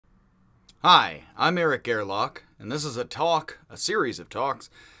Hi, I'm Eric Gerlach, and this is a series of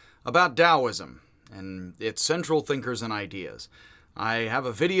talks, about Daoism and its central thinkers and ideas. I have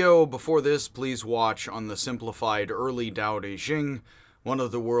a video before this, please watch, on the simplified early Daodejing, one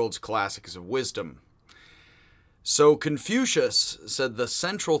of the world's classics of wisdom. So Confucius said the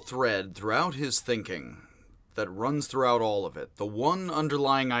central thread throughout his thinking, that runs throughout all of it, the one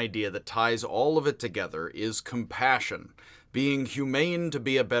underlying idea that ties all of it together, is compassion. Being humane to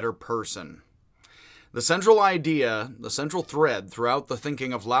be a better person. The central idea, the central thread throughout the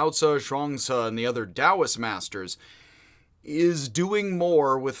thinking of Laozi, Zhuangzi, and the other Daoist masters is doing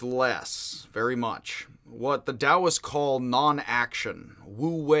more with less, very much. What the Daoists call non-action,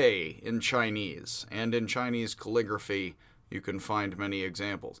 Wu-Wei in Chinese, and in Chinese calligraphy you can find many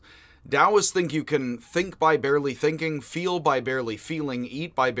examples. Daoists think you can think by barely thinking, feel by barely feeling,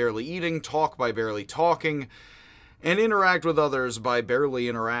 eat by barely eating, talk by barely talking, and interact with others by barely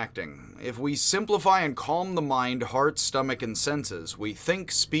interacting. If we simplify and calm the mind, heart, stomach, and senses, we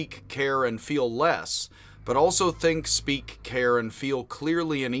think, speak, care, and feel less, but also think, speak, care, and feel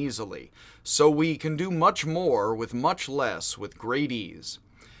clearly and easily, so we can do much more with much less with great ease.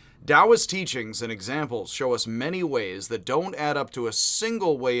 Daoist teachings and examples show us many ways that don't add up to a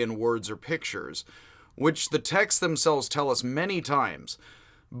single way in words or pictures, which the texts themselves tell us many times,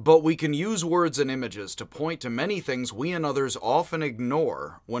 but we can use words and images to point to many things we and others often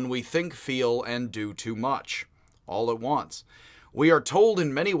ignore when we think, feel, and do too much, all at once. We are told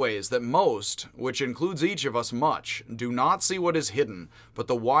in many ways that most, which includes each of us much, do not see what is hidden, but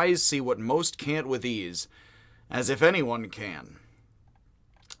the wise see what most can't with ease, as if anyone can.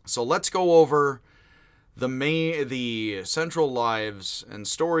 So let's go over the central lives and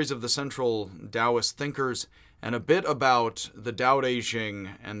stories of the central Daoist thinkers, and a bit about the Daodejing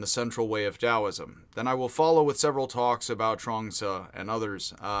and the central way of Daoism. Then I will follow with several talks about Zhuangzi and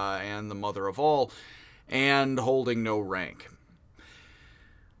others, and the mother of all, and holding no rank.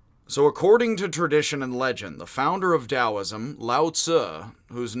 So according to tradition and legend, the founder of Daoism, Laozi,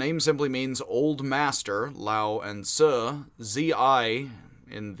 whose name simply means old master, Lao and Zi, Z-I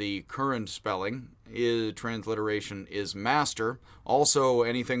in the current spelling, transliteration is master. Also,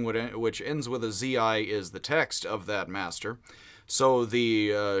 anything which ends with a zi is the text of that master. So the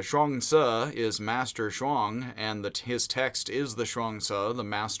Zhuangzi is Master Zhuang, and his text is the Zhuangzi. The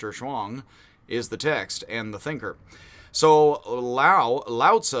Master Zhuang is the text and the thinker. So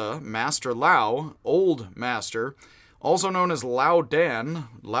Laozi, Master Lao, Old Master, also known as Lao Dan,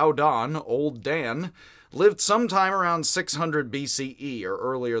 Old Dan, lived sometime around 600 BCE, or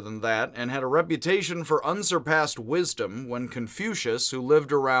earlier than that, and had a reputation for unsurpassed wisdom when Confucius, who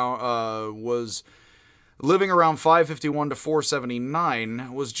was living around 551 to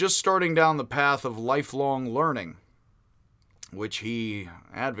 479, was just starting down the path of lifelong learning, which he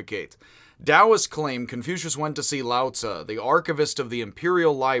advocates. Daoists claim Confucius went to see Laozi, the archivist of the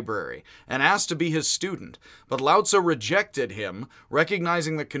imperial library, and asked to be his student, but Laozi rejected him,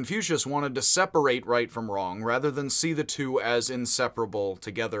 recognizing that Confucius wanted to separate right from wrong rather than see the two as inseparable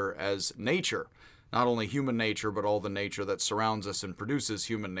together as nature. Not only human nature, but all the nature that surrounds us and produces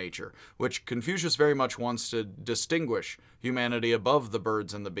human nature, which Confucius very much wants to distinguish humanity above the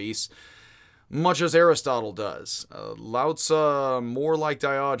birds and the beasts, much as Aristotle does. Laozi, more like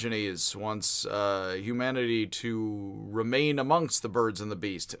Diogenes, wants humanity to remain amongst the birds and the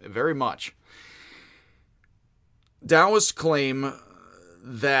beasts, very much. Daoists claim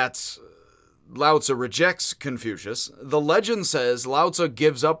that Laozi rejects Confucius. The legend says Laozi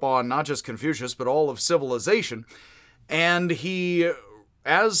gives up on not just Confucius, but all of civilization, and he,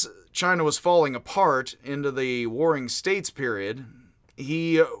 as China was falling apart into the Warring States period,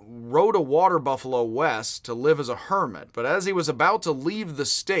 he rode a water buffalo west to live as a hermit, but as he was about to leave the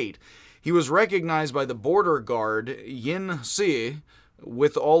state, he was recognized by the border guard Yin-Si.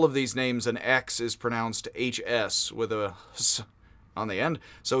 With all of these names, an X is pronounced HS with a S on the end.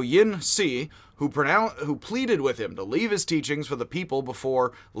 So Yin-Si, who pleaded with him to leave his teachings for the people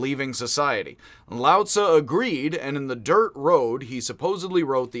before leaving society. Laozi agreed, and in the dirt road, he supposedly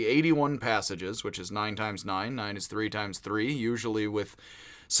wrote the 81 passages, which is 9 times 9, 9 is 3 times 3, usually with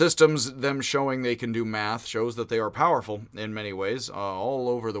systems, them showing they can do math, shows that they are powerful in many ways, all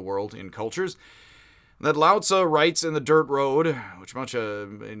over the world in cultures. That Laozi writes in the dirt road, which much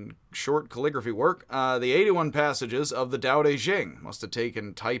in short calligraphy work, the 81 passages of the Daodejing, must have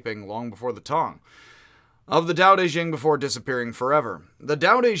taken typing long before the tongue, of the Daodejing before disappearing forever. The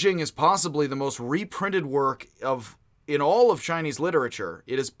Daodejing is possibly the most reprinted work in all of Chinese literature.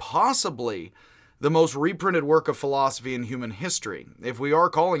 It is possibly the most reprinted work of philosophy in human history. If we are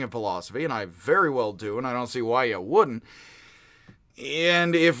calling it philosophy, and I very well do, and I don't see why you wouldn't,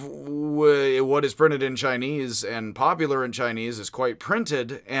 and if what is printed in Chinese and popular in Chinese is quite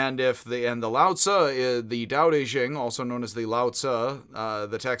printed, and the Lao Tzu, the Daodejing, also known as the Lao Tzu,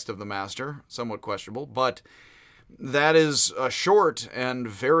 the text of the master, somewhat questionable, but that is a short and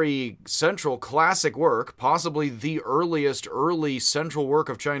very central classic work, possibly the early central work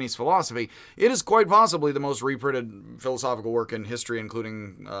of Chinese philosophy. It is quite possibly the most reprinted philosophical work in history,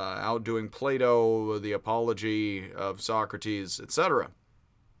 including outdoing Plato, the Apology of Socrates, etc.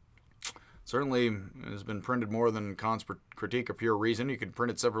 Certainly has been printed more than Kant's Critique of Pure Reason. You could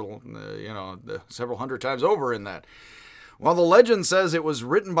print it several hundred times over in that. While the legend says it was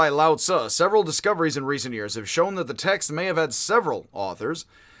written by Lao Tzu, several discoveries in recent years have shown that the text may have had several authors,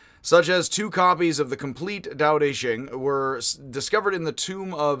 such as 2 copies of the complete Daodejing were discovered in the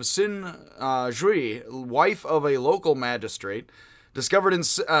tomb of Sin Zhui, wife of a local magistrate, discovered in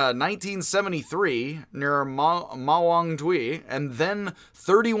 1973 near Mawangdui, and then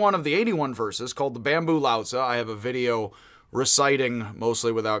 31 of the 81 verses, called the Bamboo Lao Tzu, I have a video reciting,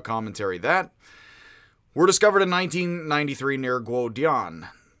 mostly without commentary, that were discovered in 1993 near Guodian.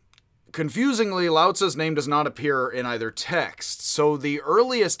 Confusingly, Lao Tzu's name does not appear in either text, so the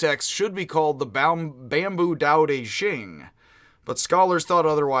earliest text should be called the Bamboo Daodejing, but scholars thought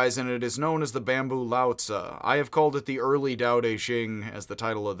otherwise, and it is known as the Bamboo Lao Tzu. I have called it the early Daodejing as the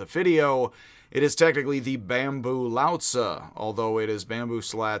title of the video. It is technically the Bamboo Lao Tzu, although it is bamboo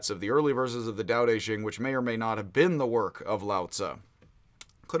slats of the early verses of the Daodejing, which may or may not have been the work of Lao Tzu.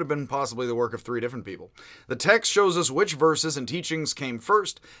 Could have been possibly the work of 3 different people. The text shows us which verses and teachings came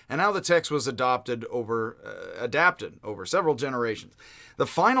first, and how the text was adapted over several generations. The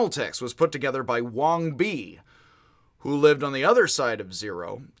final text was put together by Wang, who lived on the other side of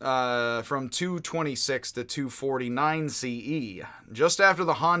zero, from 226 to 249 CE, just after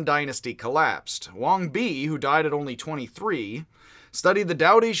the Han Dynasty collapsed. Wang, who died at only 23, studied the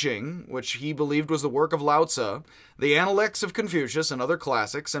Daodejing, which he believed was the work of Lao Tzu, the Analects of Confucius and other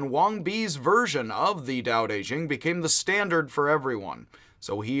classics, and Wang Bi's version of the Daodejing became the standard for everyone.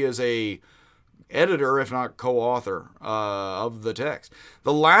 So he is a editor, if not co-author, of the text.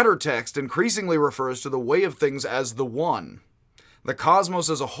 The latter text increasingly refers to the way of things as the one, the cosmos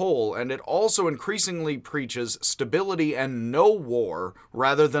as a whole, and it also increasingly preaches stability and no war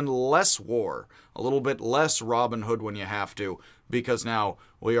rather than less war. A little bit less Robin Hood when you have to, because now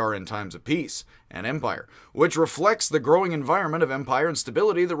we are in times of peace and empire, which reflects the growing environment of empire and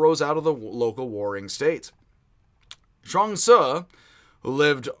stability that rose out of the local warring states. Zhuangzi, who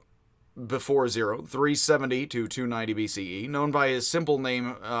lived before zero, 370 to 290 BCE, known by his simple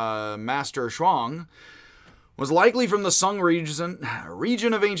name Master Shuang, was likely from the Sung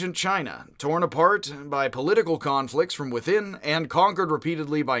region of ancient China, torn apart by political conflicts from within and conquered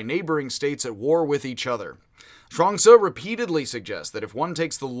repeatedly by neighboring states at war with each other. Zhuangzi repeatedly suggests that if one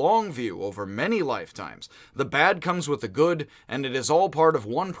takes the long view over many lifetimes, the bad comes with the good, and it is all part of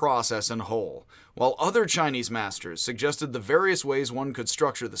one process and whole. While other Chinese masters suggested the various ways one could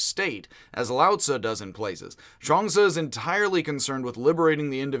structure the state, as Lao Tzu does in places, Zhuangzi is entirely concerned with liberating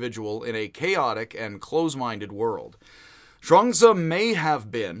the individual in a chaotic and close-minded world. Zhuangzi may have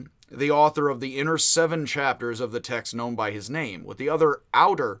been the author of the inner 7 chapters of the text known by his name, with the other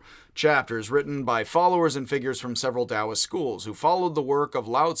outer chapters written by followers and figures from several Taoist schools who followed the work of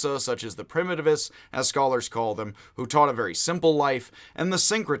Lao Tzu, such as the primitivists, as scholars call them, who taught a very simple life, and the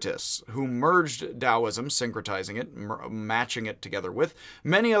syncretists, who merged Taoism, syncretizing it, matching it together with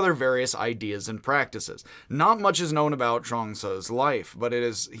many other various ideas and practices. Not much is known about Zhuangzi's life, but it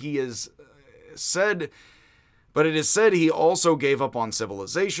is said he also gave up on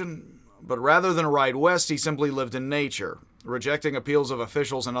civilization, but rather than ride west, he simply lived in nature, rejecting appeals of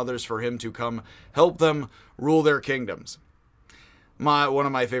officials and others for him to come help them rule their kingdoms. One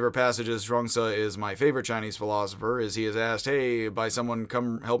of my favorite passages, Zhuangzi is my favorite Chinese philosopher, is he is asked, hey, by someone,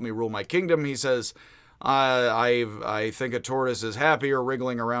 come help me rule my kingdom. He says, I think a tortoise is happier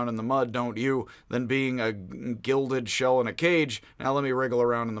wriggling around in the mud, don't you, than being a gilded shell in a cage. Now let me wriggle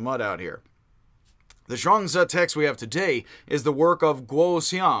around in the mud out here. The Zhuangzi text we have today is the work of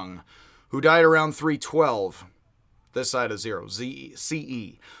Xiang, who died around 312, this side of zero,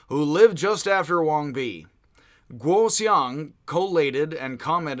 CE, who lived just after Wang. Xiang collated and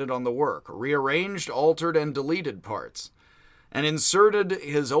commented on the work, rearranged, altered, and deleted parts, and inserted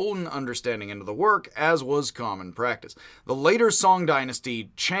his own understanding into the work, as was common practice. The later Song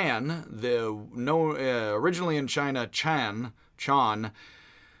dynasty Qian, originally in China Chan,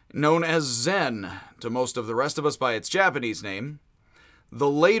 known as Zen to most of the rest of us by its Japanese name, the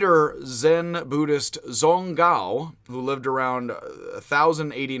later Zen Buddhist Zonggao, who lived around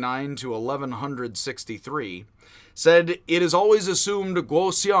 1089 to 1163, said, "It is always assumed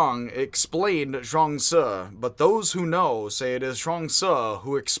Guo Xiang explained Zhuangzi, but those who know say it is Zhuangzi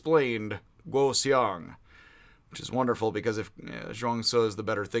who explained Guo Xiang." Which is wonderful, because if Zhuangzi is the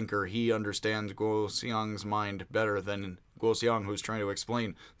better thinker, he understands Guo Xiang's mind better than Guo Xiang, who's trying to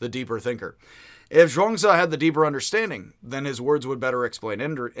explain the deeper thinker. If Zhuangzi had the deeper understanding, then his words would better explain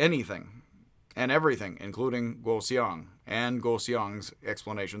anything and everything, including Guo Xiang and Guo Xiang's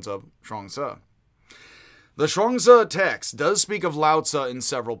explanations of Zhuangzi. The Zhuangzi text does speak of Laozi in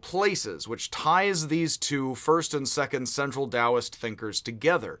several places, which ties these two first and second central Taoist thinkers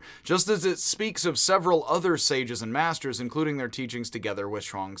together, just as it speaks of several other sages and masters, including their teachings together with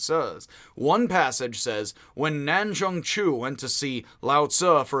Zhuangzi's. One passage says, when Nanzhong Chu went to see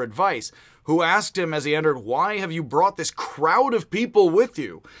Laozi for advice, who asked him as he entered, "Why have you brought this crowd of people with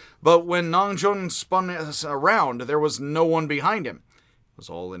you?" But when Nanzhong spun around, there was no one behind him. It was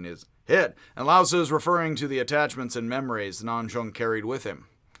all in his head. And Laozi is referring to the attachments and memories Nanzhong carried with him,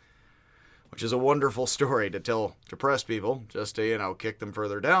 which is a wonderful story to tell depressed people, just to, kick them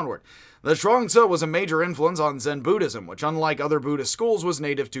further downward. The Zhuangzi was a major influence on Zen Buddhism, which, unlike other Buddhist schools, was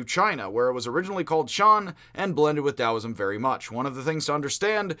native to China, where it was originally called Qian and blended with Taoism very much. One of the things to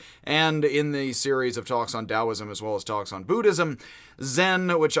understand, and in the series of talks on Taoism as well as talks on Buddhism,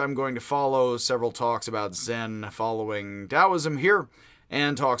 Zen, which I'm going to follow several talks about Zen following Taoism here,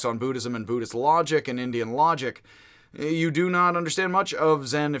 and talks on Buddhism and Buddhist logic and Indian logic. You do not understand much of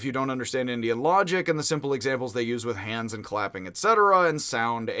Zen if you don't understand Indian logic and the simple examples they use with hands and clapping, etc., and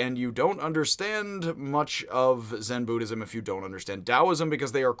sound, and you don't understand much of Zen Buddhism if you don't understand Taoism,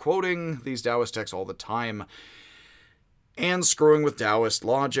 because they are quoting these Taoist texts all the time and screwing with Taoist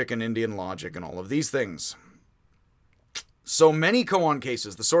logic and Indian logic and all of these things. So many koan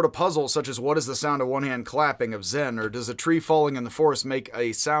cases, the sort of puzzle such as what is the sound of one hand clapping of Zen, or does a tree falling in the forest make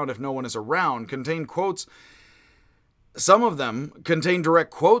a sound if no one is around, contain quotes. Some of them contain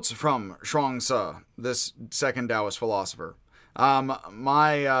direct quotes from Zhuangzi, this second Taoist philosopher.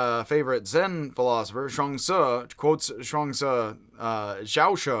 My favorite Zen philosopher, Zhuangzi, quotes Zhuangzi,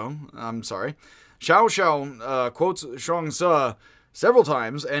 Xiao quotes Zhuangzi several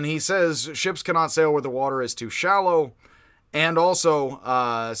times, and he says ships cannot sail where the water is too shallow. And also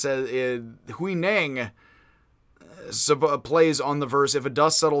says Hui Nang plays on the verse, if a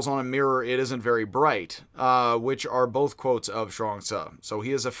dust settles on a mirror, it isn't very bright, which are both quotes of Zhuangzi. So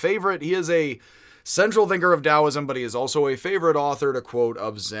he is a favorite. He is a central thinker of Taoism, but he is also a favorite author to quote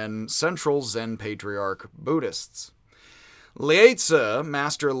of central Zen patriarch Buddhists. Liezi,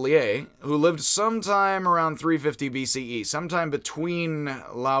 Master Liezi, who lived sometime around 350 BCE, sometime between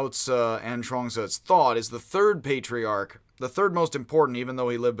Laozi and Zhuangzi's thought, is the third patriarch, the third most important, even though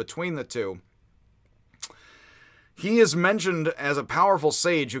he lived between the two. He is mentioned as a powerful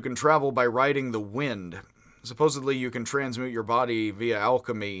sage who can travel by riding the wind. Supposedly you can transmute your body via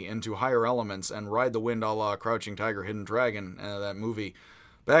alchemy into higher elements and ride the wind a la Crouching Tiger, Hidden Dragon, that movie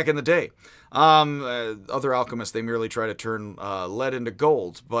back in the day. Other alchemists, they merely try to turn lead into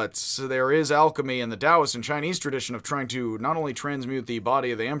gold. But so there is alchemy in the Daoist and Chinese tradition of trying to not only transmute the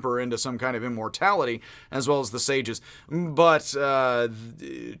body of the emperor into some kind of immortality, as well as the sages, but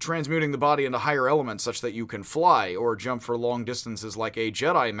transmuting the body into higher elements such that you can fly or jump for long distances like a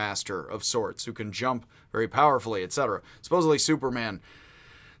Jedi master of sorts who can jump very powerfully, etc. Supposedly Superman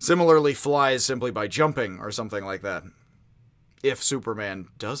similarly flies simply by jumping or something like that. If Superman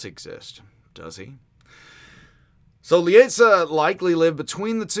does exist, does he? So Liezi likely lived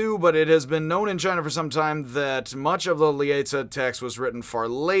between the two, but it has been known in China for some time that much of the Liezi text was written far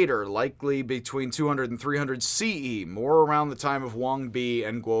later, likely between 200 and 300 CE, more around the time of Wang Bi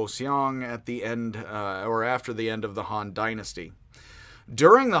and Guo Xiang at the end, or after the end of the Han Dynasty.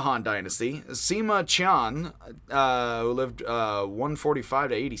 During the Han Dynasty, Sima Qian, who lived 145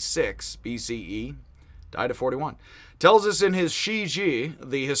 to 86 BCE, died at 41, tells us in his Shi Ji,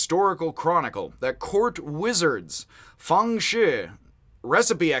 the historical chronicle, that court wizards, feng shi,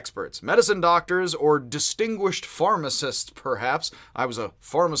 recipe experts, medicine doctors, or distinguished pharmacists, perhaps. I was a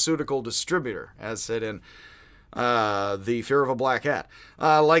pharmaceutical distributor, as said in The Fear of a Black Hat.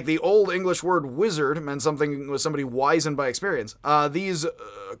 Like the old English word wizard meant something was somebody wizened by experience. These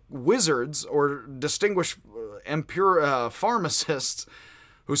wizards, or distinguished pharmacists,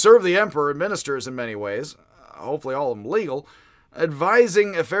 who serve the emperor and ministers in many ways, hopefully all of them legal,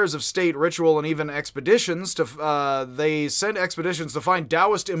 advising affairs of state, ritual, and even expeditions. They sent expeditions to find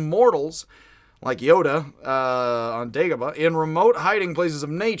Taoist immortals, like Yoda on Dagobah, in remote hiding places of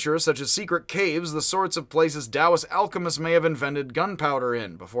nature, such as secret caves, the sorts of places Taoist alchemists may have invented gunpowder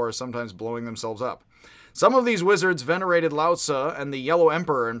in, before sometimes blowing themselves up. Some of these wizards venerated Lao Tzu and the Yellow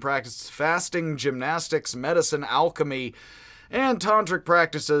Emperor and practiced fasting, gymnastics, medicine, alchemy, and tantric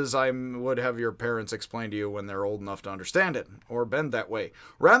practices I would have your parents explain to you when they're old enough to understand it, or bend that way.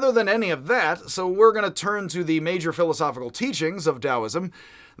 Rather than any of that, so we're going to turn to the major philosophical teachings of Daoism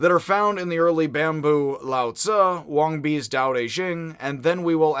that are found in the early Bamboo Lao Tzu, Wang Bi's Daodejing, and then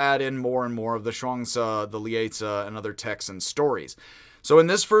we will add in more and more of the Zhuangzi, the Liezi, and other texts and stories. So in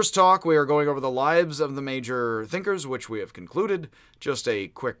this first talk, we are going over the lives of the major thinkers, which we have concluded, just a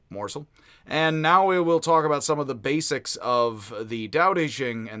quick morsel. And now we will talk about some of the basics of the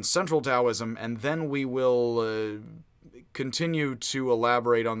Daodejing and Central Daoism, and then we will continue to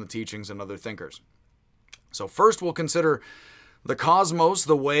elaborate on the teachings and other thinkers. So first we'll consider the cosmos,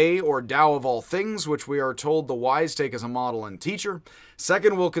 the way or Tao of all things, which we are told the wise take as a model and teacher.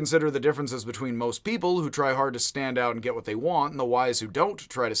 Second, we'll consider the differences between most people who try hard to stand out and get what they want, and the wise who don't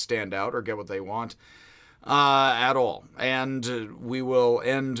try to stand out or get what they want at all. And we will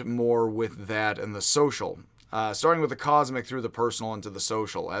end more with that and the social, starting with the cosmic through the personal into the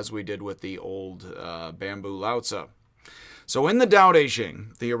social, as we did with the old Bamboo Lao Tzu. So in the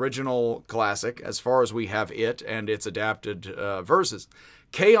Daodejing, the original classic, as far as we have it and its adapted verses,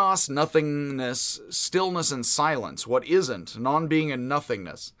 chaos, nothingness, stillness, and silence, what isn't, non-being and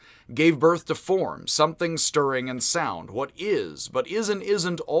nothingness, gave birth to form, something stirring and sound, what is, but is and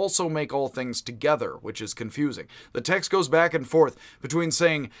isn't also make all things together, which is confusing. The text goes back and forth between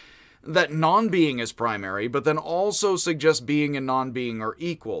saying that non-being is primary, but then also suggests being and non-being are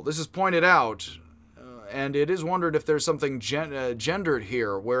equal. This is pointed out, and it is wondered if there's something gendered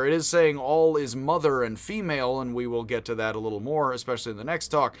here, where it is saying all is mother and female, and we will get to that a little more, especially in the next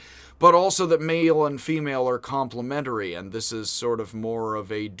talk, but also that male and female are complementary, and this is sort of more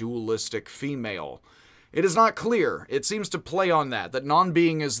of a dualistic female. It is not clear. It seems to play on that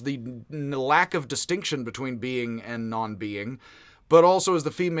non-being is the lack of distinction between being and non-being, but also is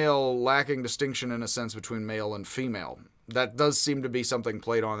the female lacking distinction in a sense between male and female. That does seem to be something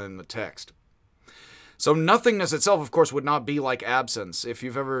played on in the text. So nothingness itself, of course, would not be like absence. If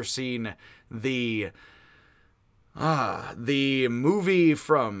you've ever seen the movie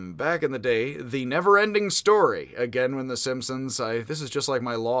from back in the day, The Never-Ending Story, again, when The Simpsons, this is just like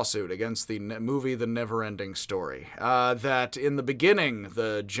my lawsuit against the movie The Never-Ending Story, that in the beginning,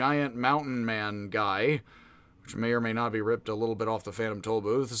 the giant mountain man guy, which may or may not be ripped a little bit off the Phantom Toll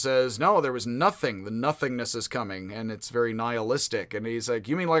Booth, says, no, there was nothing. The nothingness is coming, and it's very nihilistic. And he's like,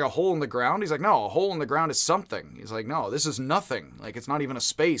 you mean like a hole in the ground? He's like, no, a hole in the ground is something. He's like, no, this is nothing. Like, it's not even a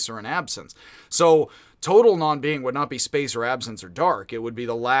space or an absence. So total non-being would not be space or absence or dark. It would be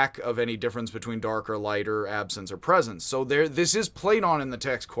the lack of any difference between dark or light or absence or presence. So this is played on in the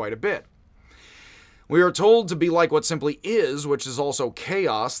text quite a bit. We are told to be like what simply is, which is also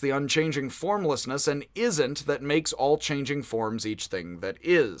chaos, the unchanging formlessness, and isn't that makes all changing forms each thing that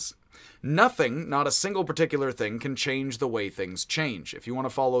is. Nothing, not a single particular thing, can change the way things change. If you want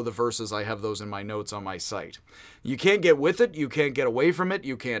to follow the verses, I have those in my notes on my site. You can't get with it, you can't get away from it,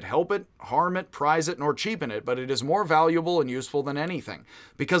 you can't help it, harm it, prize it, nor cheapen it, but it is more valuable and useful than anything.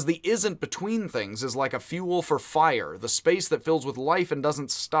 Because the isn't between things is like a fuel for fire, the space that fills with life and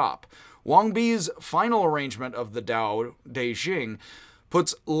doesn't stop. Wang Bi's final arrangement of the Daodejing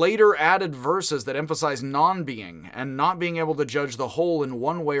puts later added verses that emphasize non-being and not being able to judge the whole in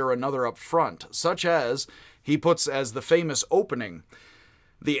one way or another up front, such as, he puts as the famous opening,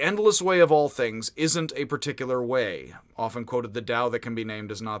 the endless way of all things isn't a particular way. Often quoted, the Tao that can be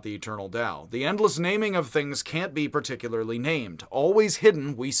named is not the eternal Tao. The endless naming of things can't be particularly named. Always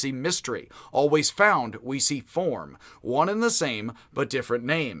hidden, we see mystery. Always found, we see form. One and the same, but different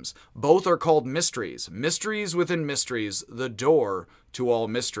names. Both are called mysteries. Mysteries within mysteries, the door to all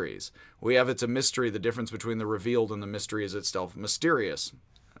mysteries. We have it's a mystery, the difference between the revealed and the mystery is itself mysterious.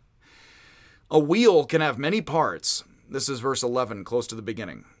 A wheel can have many parts. This is verse 11, close to the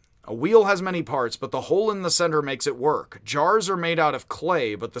beginning. A wheel has many parts, but the hole in the center makes it work. Jars are made out of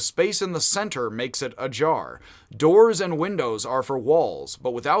clay, but the space in the center makes it a jar. Doors and windows are for walls,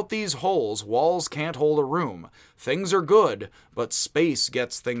 but without these holes, walls can't hold a room. Things are good, but space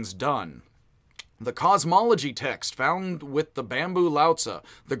gets things done. The cosmology text found with the Bamboo Lao Tzu,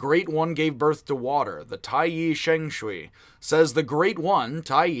 the Great One gave birth to water, the Tai Yi Sheng Shui, says the Great One,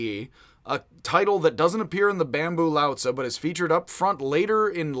 Tai Yi, a title that doesn't appear in the Bamboo Lao Tzu but is featured up front later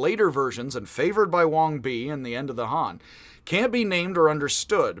in later versions and favored by Wang Bi in the end of the Han, can't be named or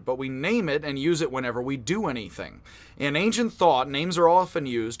understood, but we name it and use it whenever we do anything. In ancient thought, names are often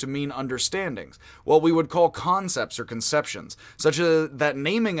used to mean understandings, what we would call concepts or conceptions, such that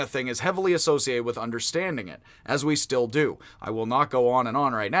naming a thing is heavily associated with understanding it, as we still do. I will not go on and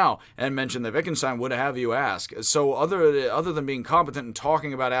on right now and mention that Wittgenstein would have you ask, so other than being competent in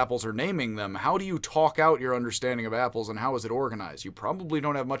talking about apples or naming them, how do you talk out your understanding of apples and how is it organized? You probably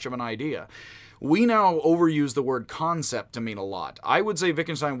don't have much of an idea. We now overuse the word concept to mean a lot. I would say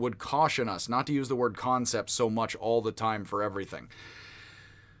Wittgenstein would caution us not to use the word concept so much all the time for everything.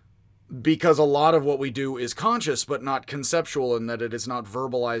 Because a lot of what we do is conscious but not conceptual, in that it is not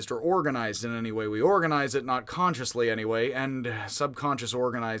verbalized or organized in any way. We organize it, not consciously anyway, and subconscious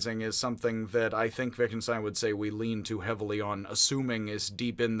organizing is something that I think Wittgenstein would say we lean too heavily on assuming is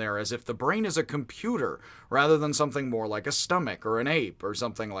deep in there, as if the brain is a computer rather than something more like a stomach or an ape or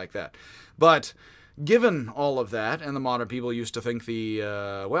something like that. But given all of that, and the modern people used to think the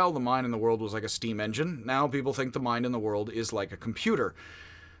mind in the world was like a steam engine, now people think the mind in the world is like a computer.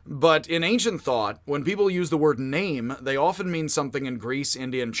 But in ancient thought, when people use the word name, they often mean something in Greece,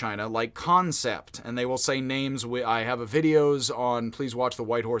 India, and China, like concept. And they will say names. I have videos on, please watch the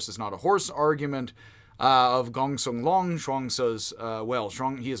White Horse is Not a Horse argument, of Gong Sung Long, Zhuangzi's,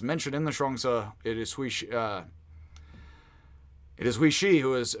 he is mentioned in the Zhuangzi, it is Hui Shi,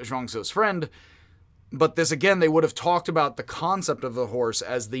 who is Zhuangzi's friend. But this, again, they would have talked about the concept of the horse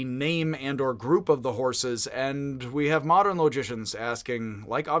as the name and or group of the horses, and we have modern logicians asking,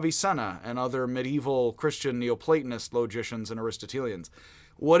 like Avicenna and other medieval Christian Neoplatonist logicians and Aristotelians,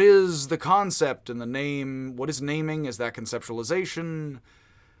 what is the concept and the name? What is naming? Is that conceptualization?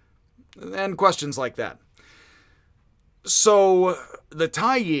 And questions like that. So the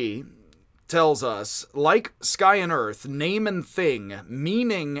Taiyi tells us, like sky and earth, name and thing,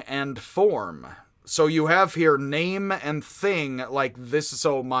 meaning and form. So you have here name and thing like this.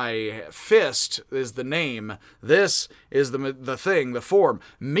 So my fist is the name. This is the thing, the form.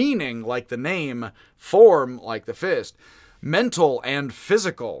 Meaning like the name, form like the fist. Mental and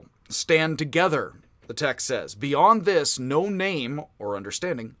physical stand together, the text says. Beyond this, no name or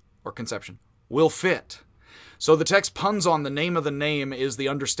understanding or conception will fit. So the text puns on the name of the name is the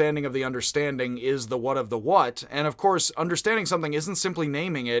understanding of the understanding is the what of the what. And of course, understanding something isn't simply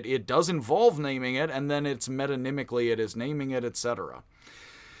naming it. It does involve naming it, and then it's metonymically, it is naming it, etc.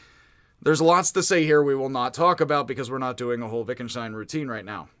 There's lots to say here we will not talk about because we're not doing a whole Wittgenstein routine right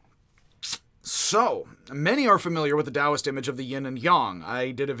now. So, many are familiar with the Taoist image of the yin and yang. I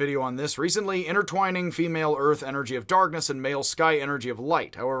did a video on this recently, intertwining female earth energy of darkness and male sky energy of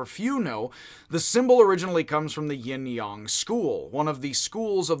light. However, few know the symbol originally comes from the yin-yang school, one of the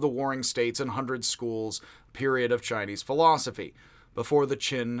schools of the Warring States and Hundred Schools period of Chinese philosophy, before the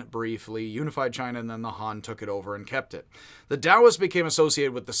Qin briefly unified China and then the Han took it over and kept it. The Taoists became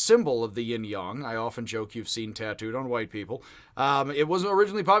associated with the symbol of the yin-yang. I often joke you've seen tattooed on white people. It was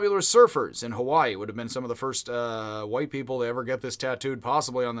originally popular with surfers in Hawaii. It would have been some of the first white people to ever get this tattooed,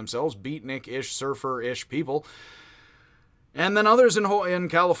 possibly on themselves. Beatnik-ish, surfer-ish people. And then others in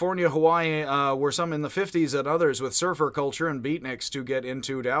California, Hawaii, were some in the 50s and others with surfer culture and beatniks to get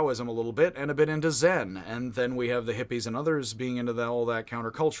into Taoism a little bit and a bit into Zen. And then we have the hippies and others being into all that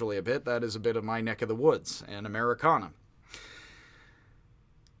counterculturally a bit. That is a bit of my neck of the woods and Americana.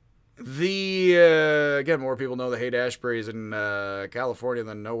 Again, more people know the Haight-Ashburys in California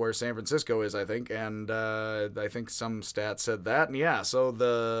than know where San Francisco is, I think. And I think some stats said that. And yeah, so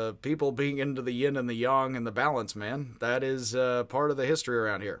the people being into the yin and the yang and the balance, man, that is part of the history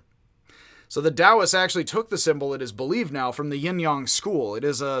around here. So the Taoists actually took the symbol, it is believed now, from the yin-yang school. It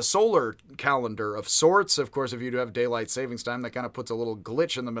is a solar calendar of sorts. Of course, if you do have daylight savings time, that kind of puts a little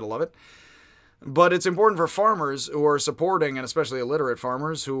glitch in the middle of it. But it's important for farmers who are supporting, and especially illiterate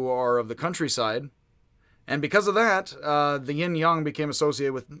farmers who are of the countryside. And because of that, the yin-yang became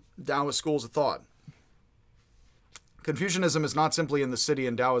associated with Taoist schools of thought. Confucianism is not simply in the city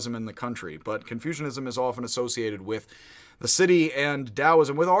and Taoism in the country, but Confucianism is often associated with the city and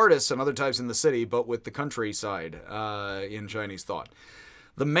Taoism, with artists and other types in the city, but with the countryside in Chinese thought.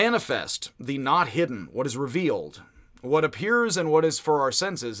 The manifest, the not hidden, what is revealed, what appears and what is for our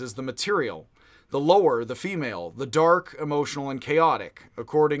senses is the material. The lower, the female, the dark, emotional, and chaotic,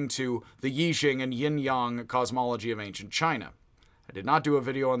 according to the Yijing and Yin-Yang cosmology of ancient China. I did not do a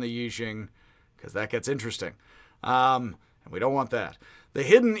video on the Yijing, because that gets interesting. And we don't want that. The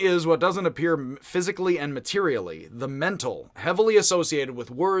hidden is what doesn't appear physically and materially, the mental, heavily associated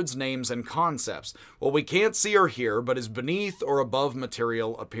with words, names, and concepts, what we can't see or hear, but is beneath or above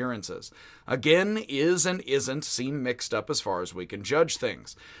material appearances. Again, is and isn't seem mixed up as far as we can judge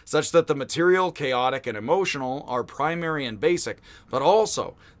things, such that the material, chaotic, and emotional are primary and basic, but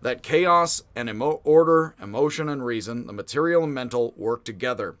also that chaos and order, emotion, and reason, the material and mental, work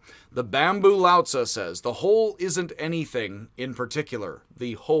together. The bamboo Laozi says, the whole isn't anything in particular.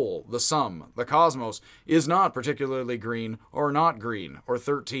 The whole, the sum, the cosmos, is not particularly green or not green, or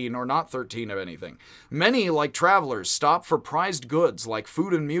 13 or not 13 of anything. Many, like travelers, stop for prized goods like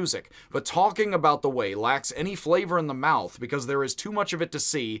food and music, but talking about the way lacks any flavor in the mouth because there is too much of it to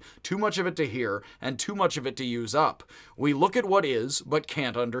see, too much of it to hear, and too much of it to use up. We look at what is, but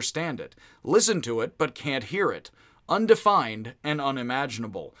can't understand it. Listen to it, but can't hear it. Undefined and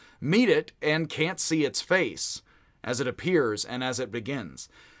unimaginable. Meet it and can't see its face, as it appears and as it begins.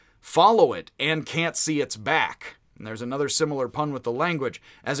 Follow it and can't see its back. And there's another similar pun with the language.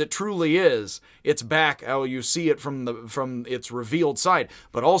 As it truly is, its back, how you see it from its revealed side,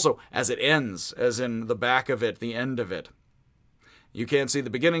 but also as it ends, as in the back of it, the end of it. You can't see the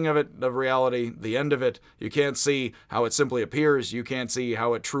beginning of it, of reality, the end of it. You can't see how it simply appears. You can't see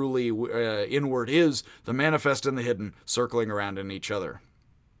how it truly inward is, the manifest and the hidden, circling around in each other.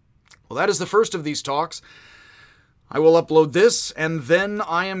 Well, that is the first of these talks. I will upload this, and then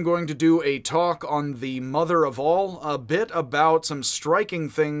I am going to do a talk on the mother of all, a bit about some striking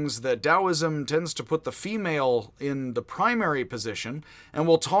things that Daoism tends to put the female in the primary position, and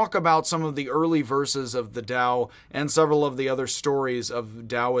we'll talk about some of the early verses of the Tao and several of the other stories of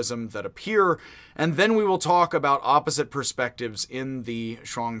Daoism that appear, and then we will talk about opposite perspectives in the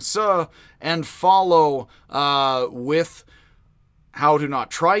Zhuangzi, and follow with how to not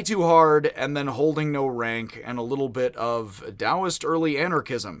try too hard, and then holding no rank, and a little bit of Daoist early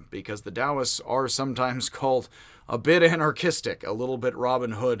anarchism, because the Daoists are sometimes called a bit anarchistic, a little bit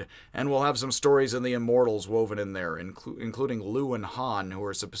Robin Hood, and we'll have some stories in the Immortals woven in there, including Lu and Han, who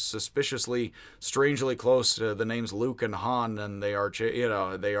are suspiciously, strangely close to the names Luke and Han, and they are,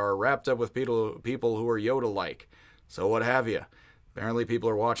 they are wrapped up with people who are Yoda-like. So what have you? Apparently people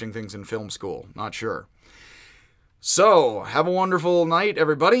are watching things in film school. Not sure. So, have a wonderful night,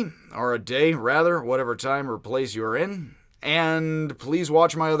 everybody, or a day, rather, whatever time or place you're in. And please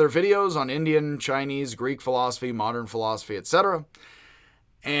watch my other videos on Indian, Chinese, Greek philosophy, modern philosophy, etc.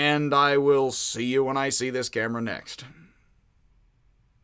 And I will see you when I see this camera next.